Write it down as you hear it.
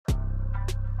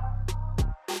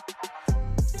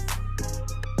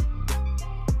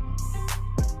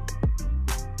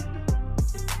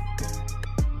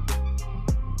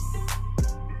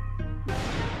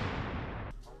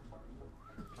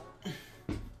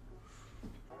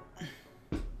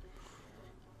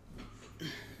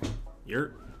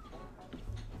You're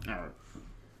alright.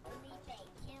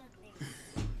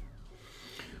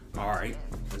 Alright,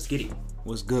 let's get it.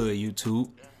 What's good, YouTube?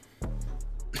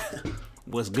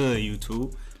 What's good,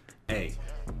 YouTube? Hey,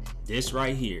 this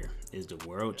right here is the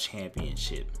World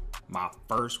Championship. My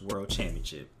first World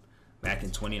Championship back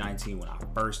in 2019 when I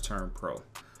first turned pro.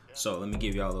 So let me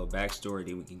give y'all a little backstory,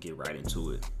 then we can get right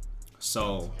into it.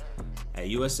 So at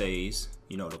USA's,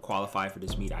 you know, to qualify for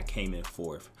this meet, I came in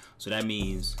 4th. So that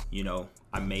means, you know,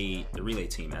 I made the relay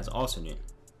team as alternate.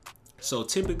 So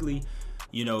typically,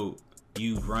 you know,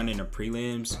 you run in the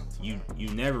prelims, you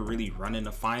never really run in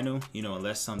the final, you know,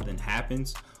 unless something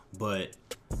happens. But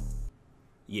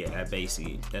yeah,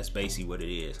 that's basically what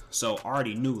it is. So I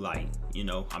already knew, like, you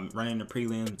know, I'm running the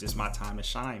prelims, it's my time to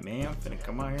shine, man. I'm finna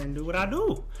come out here and do what I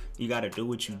do. You gotta do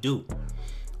what you do.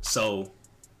 So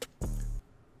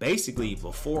basically,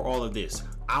 before all of this,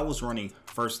 I was running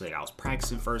first leg. I was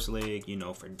practicing first leg, you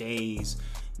know, for days,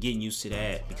 getting used to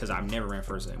that because I've never ran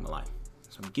first leg in my life.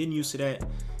 So I'm getting used to that.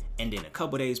 And then a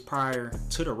couple days prior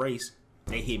to the race,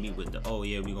 they hit me with the, oh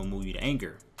yeah, we're gonna move you to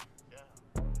anchor.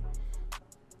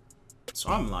 So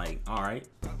I'm like, all right,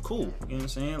 cool. You know what I'm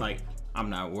saying? Like, I'm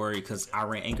not worried because I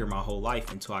ran anchor my whole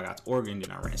life until I got to Oregon. Then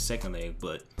I ran second leg,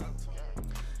 but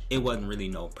it wasn't really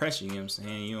no pressure. You know what I'm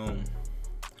saying? You don't,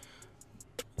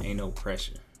 ain't no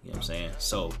pressure. You know what I'm saying?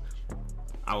 So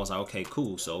I was like, okay,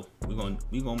 cool. So we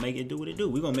gonna make it do what it do.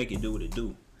 We're gonna make it do what it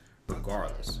do,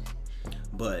 regardless.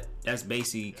 But that's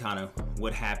basically kind of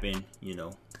what happened, you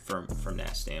know, from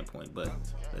that standpoint. But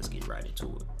let's get right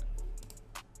into it.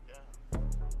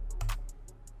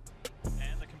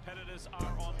 And the competitors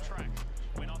are on track.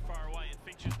 We're not far away. It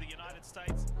features the United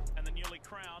States and the newly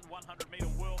crowned 100-meter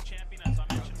world champion. As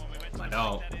I mentioned when we went to My the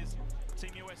dog. break, that is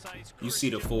Team USA's You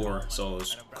see the four, so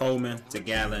it's Coleman to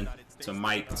Gallon to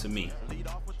Mike to me. Lead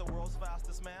off with the world's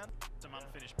fastest man. some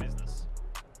unfinished business.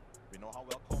 We know how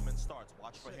well Coleman starts.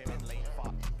 Watch for him in lane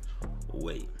 5.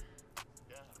 Wait,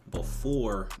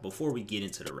 before we get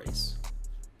into the race,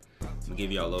 I'm gonna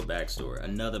give y'all a little backstory,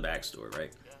 another backstory,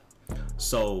 right?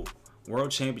 So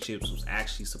World Championships was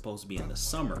actually supposed to be in the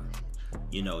summer,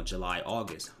 you know, July,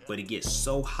 August, but it gets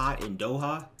so hot in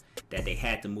Doha that they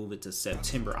had to move it to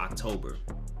September, October.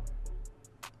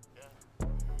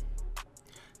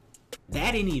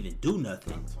 That didn't even do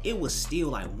nothing. It was still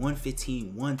like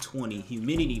 115, 120.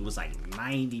 Humidity was like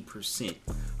 90%.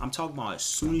 I'm talking about as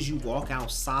soon as you walk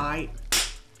outside,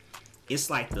 it's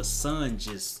like the sun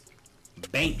just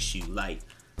banks you. Like,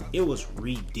 it was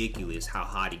ridiculous how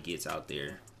hot it gets out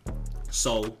there.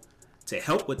 So to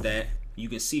help with that, you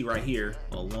can see right here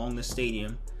along the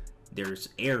stadium, there's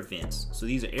air vents. So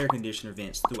these are air conditioner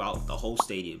vents throughout the whole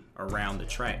stadium around the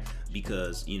track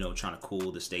because, you know, trying to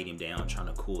cool the stadium down, trying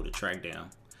to cool the track down.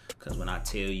 Because when I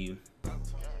tell you,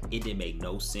 it didn't make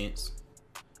no sense.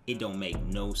 It don't make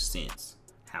no sense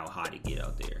how hot it get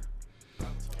out there.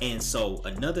 And so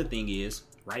another thing is,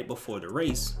 right before the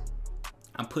race,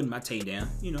 I'm putting my tape down,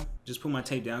 you know, just put my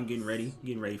tape down, getting ready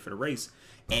for the race.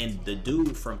 And the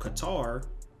dude from Qatar,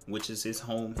 which is his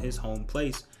home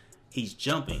place, he's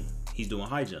jumping. He's doing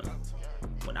high jump.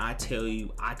 When I tell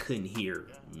you, I couldn't hear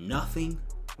nothing.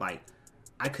 Like,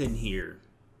 I couldn't hear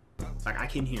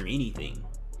anything.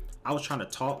 I was trying to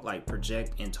talk, like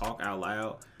project and talk out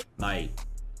loud, like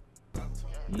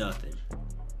nothing.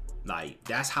 Like,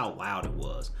 that's how loud it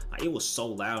was. Like, it was so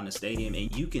loud in the stadium,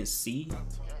 and you can see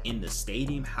in the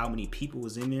stadium how many people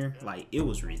was in there. Like, it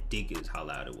was ridiculous how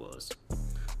loud it was.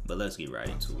 But let's get right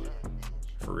into it,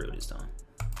 for real this time.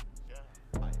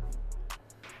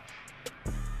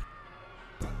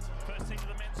 First into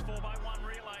the men's 4x1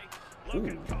 relay. Look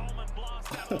at Coleman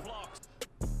blast out of the blocks.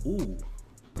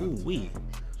 Ooh-wee.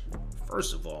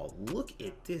 First of all, look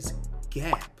at this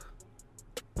gap.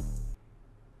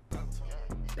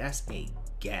 That's a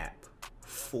gap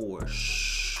for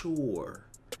sure.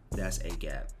 That's a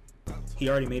gap. He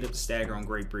already made up the stagger on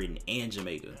Great Britain and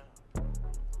Jamaica.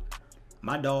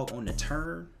 My dog on the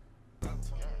turn,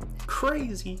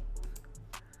 crazy.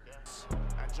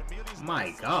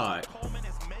 My God.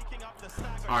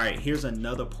 All right, here's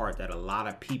another part that a lot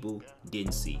of people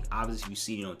didn't see. Obviously, you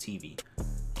see it on TV.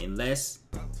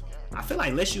 I feel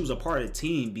like unless you was a part of the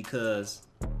team, because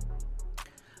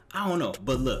I don't know.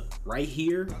 But look, right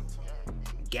here,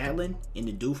 Gatlin and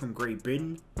the dude from Great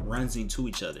Britain runs into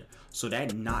each other. So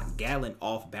that knocked Gatlin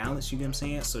off balance, you get what I'm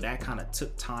saying? So that kind of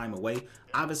took time away.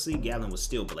 Obviously, Gatlin was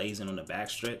still blazing on the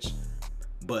backstretch,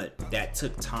 but that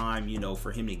took time, you know,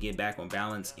 for him to get back on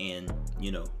balance and,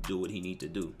 you know, do what he need to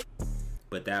do.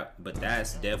 But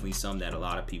that's definitely something that a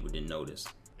lot of people didn't notice.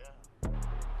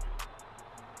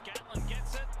 Gatlin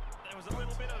gets it. There was a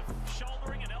little bit of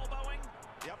shouldering and elbowing.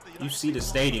 Yep, the You see the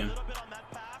stadium.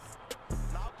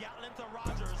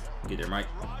 Get there, Mike.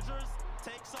 Rogers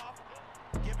takes off,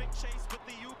 giving chase with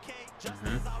the UK just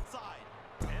outside.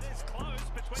 It is close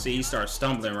between See, he starts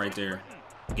stumbling right there.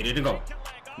 Get it and go.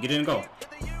 Get it and go.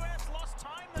 the US lost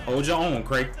time there. Hold your own,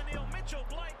 Craig. Mitchell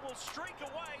Blake will streak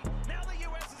away. Now the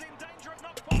US is in danger of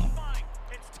not qualifying.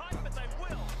 It's tight, but they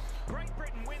will. Great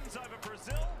Britain wins over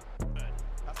Brazil.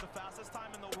 That's the fastest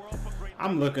time in the world for Great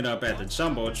I'm looking up at the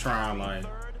Jumbotron like,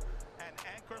 Third and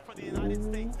anchor for the United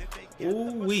States. Did they get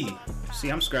ooh wee. See,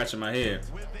 I'm scratching my head.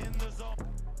 within the zone?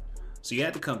 So you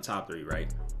had to come top 3,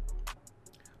 right?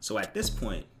 So at this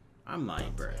point, I'm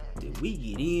like, bro, did we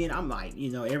get in? I'm like,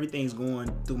 you know, everything's going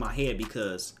through my head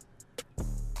because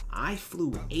I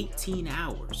flew 18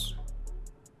 hours.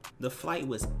 The flight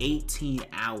was 18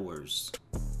 hours.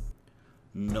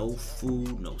 No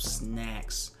food, no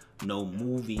snacks, no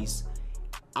movies.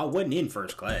 I wasn't in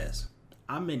first class.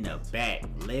 I'm in the back,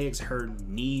 legs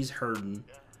hurting, knees hurting,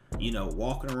 you know,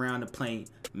 walking around the plane.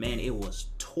 Man, it was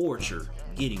torture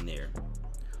getting there.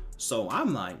 So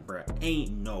I'm like, bruh,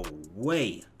 ain't no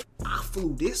way I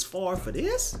flew this far for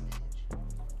this?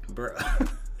 Bruh.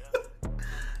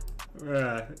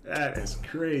 Bruh, that is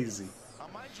crazy. Now,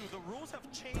 mind you, the rules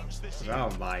have changed this year.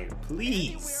 I'm like,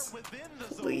 please, Anywhere within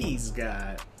the zone, please,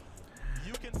 God.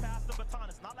 you can pass the baton.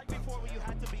 It's not like before where you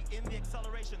had to be in the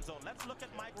acceleration zone. Let's look at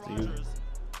Mike Rogers.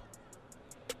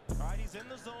 All right, he's in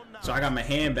the zone now. So I got my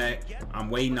hand back. I'm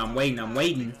waiting,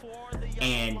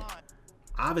 and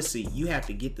obviously you have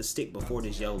to get the stick before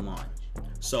this yellow line.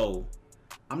 So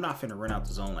I'm not finna run out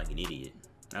the zone like an idiot.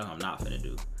 That's what I'm not finna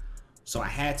do. So I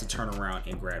had to turn around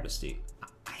and grab the stick.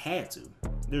 I had to.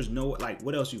 There's no, like,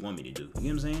 what else you want me to do? You know what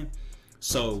I'm saying?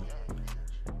 So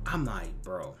I'm like,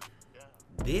 bro,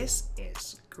 this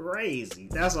is crazy.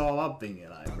 That's all I'm thinking.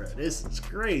 Like, bro, this is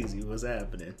crazy what's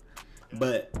happening.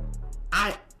 But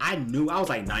I knew, I was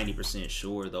like 90%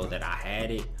 sure though that I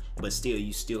had it, but still,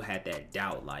 you still had that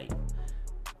doubt. Like,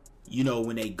 you know,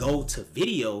 when they go to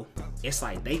video, it's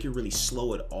like they can really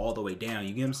slow it all the way down.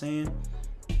 You get what I'm saying?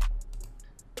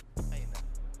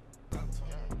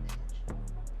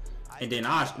 And then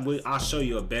I'll show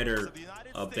you a better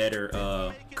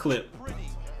clip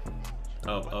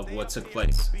of what took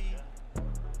place.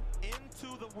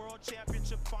 Into the World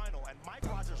Championship final, and Mike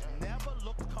Rogers never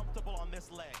looked comfortable on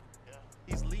this leg.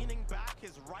 He's leaning back,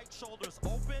 his right shoulder's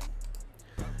open.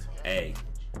 Hey,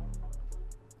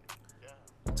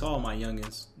 to all my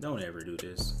youngins, don't ever do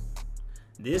this.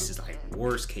 This is like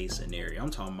worst case scenario.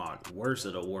 I'm talking about worst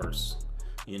of the worst.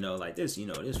 You know, like this, you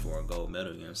know, this for a gold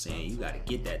medal, you know what I'm saying? You got to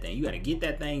get that thing. You got to get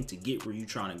that thing to get where you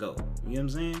trying to go. You know what I'm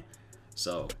saying?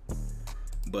 So,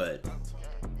 but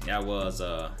that was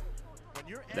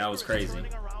crazy.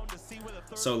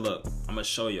 So look, I'm going to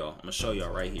show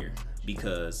y'all right here,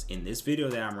 because in this video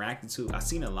that I'm reacting to, I've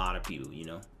seen a lot of people, you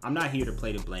know, I'm not here to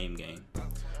play the blame game,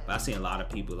 but I've seen a lot of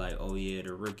people like, oh yeah,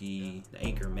 the rookie, the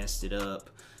anchor messed it up.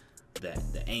 That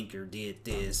the anchor did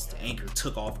this, the anchor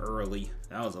took off early.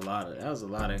 That was a lot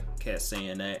of cats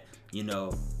saying that, you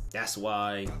know, that's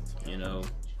why, you know,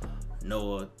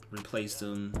 Noah replaced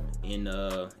him in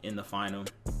the final.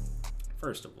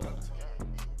 First of all,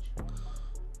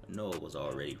 Noah was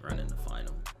already running the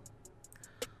final.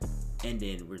 And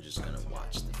then we're just gonna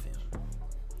watch the film.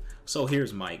 So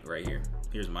here's Mike right here.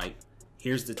 Here's Mike.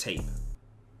 Here's the tape.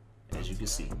 As you can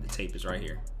see, the tape is right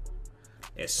here.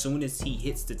 As soon as he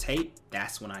hits the tape,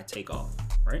 that's when I take off,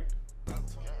 right?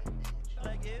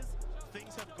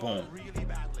 Boom. You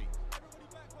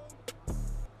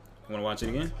wanna watch it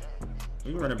again?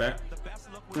 We can run it back.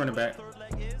 Run it back.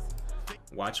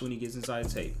 Watch when he gets inside the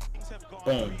tape.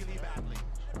 Boom.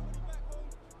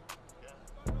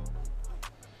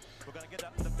 We're gonna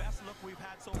get the best look we've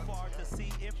had so far to see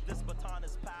if this baton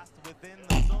is passed within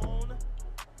the zone.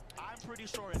 I'm pretty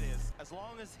sure it is, as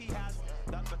long as he has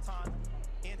that baton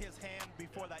in his hand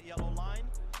before that yellow line.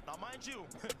 Now, mind you,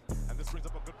 and this brings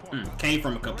up a good point. Came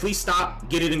from a complete stop,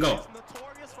 get it and go.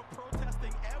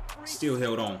 Still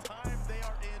held on.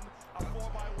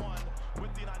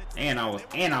 And I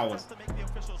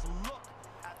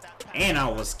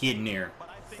was getting there.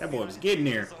 That boy was getting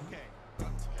there.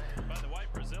 By the way,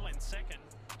 Brazil in second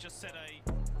just set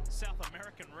a South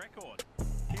American record.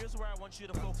 Here's where I want you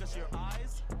to focus your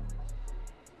eyes.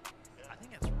 I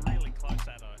think it's really close,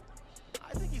 Addo.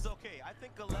 I think he's okay. I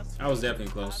think Gillespie That was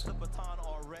definitely close. has the baton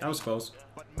already, That was close.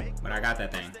 But I got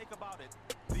that thing. about it.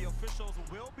 The officials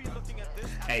will be looking at this.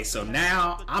 Hey, so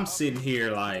now I'm sitting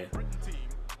here like,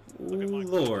 ooh,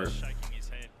 Lord. Shaking his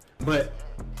head. But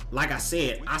like I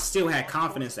said, I still had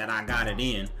confidence that I got it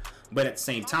in. But at the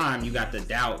same time, you got the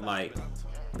doubt, like,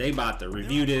 they about to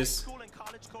review this.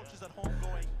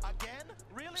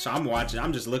 So I'm watching.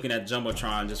 I'm just looking at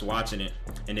Jumbotron, just watching it.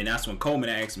 And then that's when Coleman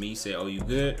asked me. He said, "Oh, you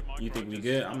good? You think we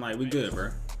good?" I'm like, "We good, bro.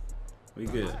 We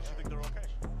good." I actually think they're okay.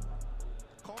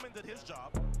 Coleman did his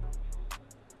job.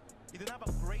 He didn't have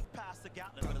a great pass to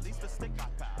Gatlin, but at least the stick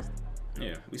got passed.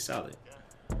 Yeah, we solid.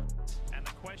 And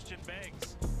the question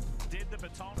begs, did the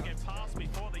baton get passed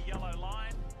before the yellow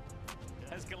line?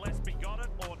 Has Gillespie got it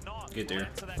or not? Get there. We'll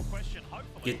answer that question,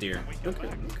 hopefully, Get there. when we Look come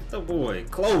back. at the boy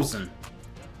closing.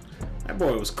 That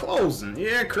boy was closing.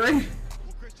 Yeah, Craig.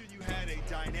 Well, Christian, you had a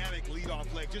dynamic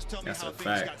leadoff leg. Just tell me That's how a things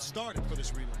fact. got started for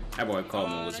this relay. That boy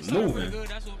Coleman That was started pretty moving. good.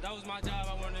 That was my job.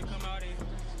 I wanted to come out and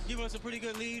give us a pretty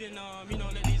good lead and you know,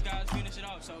 let these guys finish it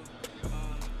off. So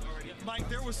Mike,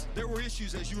 there were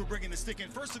issues as you were bringing the stick in.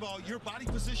 First of all, your body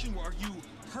position, where you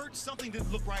hurt, something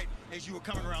didn't look right as you were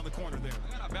coming around the corner there.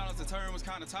 I balance, the turn was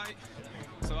kind of tight,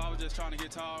 so I was just trying to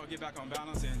get tall, get back on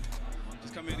balance, and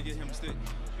just come in to get him the stick.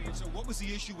 And so what was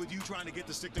the issue with you trying to get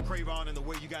the stick to Cravon and the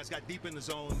way you guys got deep in the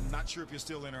zone? Not sure if you're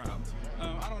still in or out.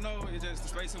 I don't know. It just the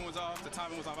spacing was off, the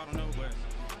timing was off. I don't know, but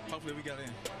hopefully we got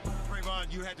in.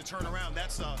 Cravon, you had to turn around.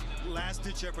 That's a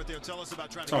last-ditch effort there. Tell us about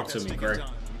trying to Talk get to that me, stick Craig. in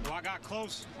time. Well, I got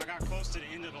close to the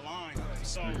end of the line.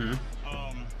 So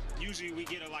usually we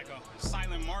get like a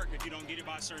silent mark. If you don't get it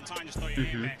by a certain time, just throw your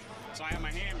hand back. So I had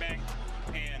my hand back,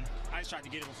 and I just tried to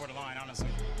get it before the line, honestly.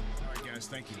 All right, guys,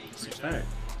 thank you. All right.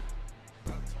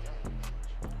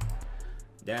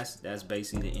 That's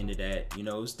basically the end of that. You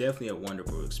know, it was definitely a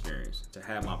wonderful experience to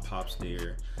have my pops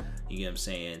there. You get what I'm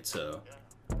saying? To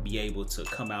be able to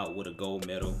come out with a gold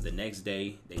medal. The next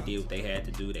day, they did what they had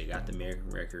to do. They got the American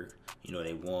record. You know,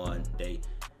 they won. They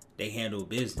handled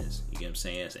business. You get what I'm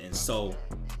saying? And so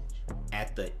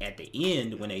at the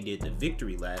end, when they did the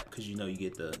victory lap, because you know you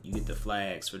get the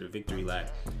flags for the victory lap,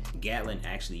 Gatlin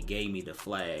actually gave me the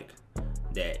flag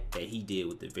that he did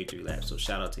with the victory lap. So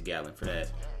shout out to Gatlin for that.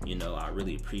 You know, I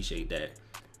really appreciate that.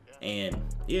 And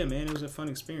yeah, man, it was a fun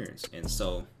experience. And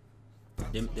so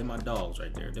they're my dogs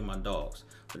right there. They're my dogs.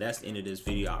 But that's the end of this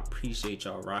video. I appreciate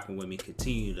y'all rocking with me.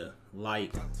 Continue to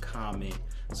like, comment,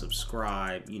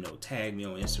 subscribe, you know, tag me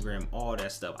on Instagram, all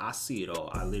that stuff. I see it all.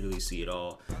 I literally see it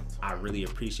all. I really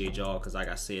appreciate y'all because like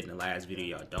I said in the last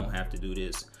video, y'all don't have to do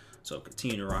this. So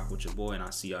continue to rock with your boy, and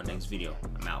I'll see y'all next video.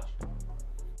 I'm out.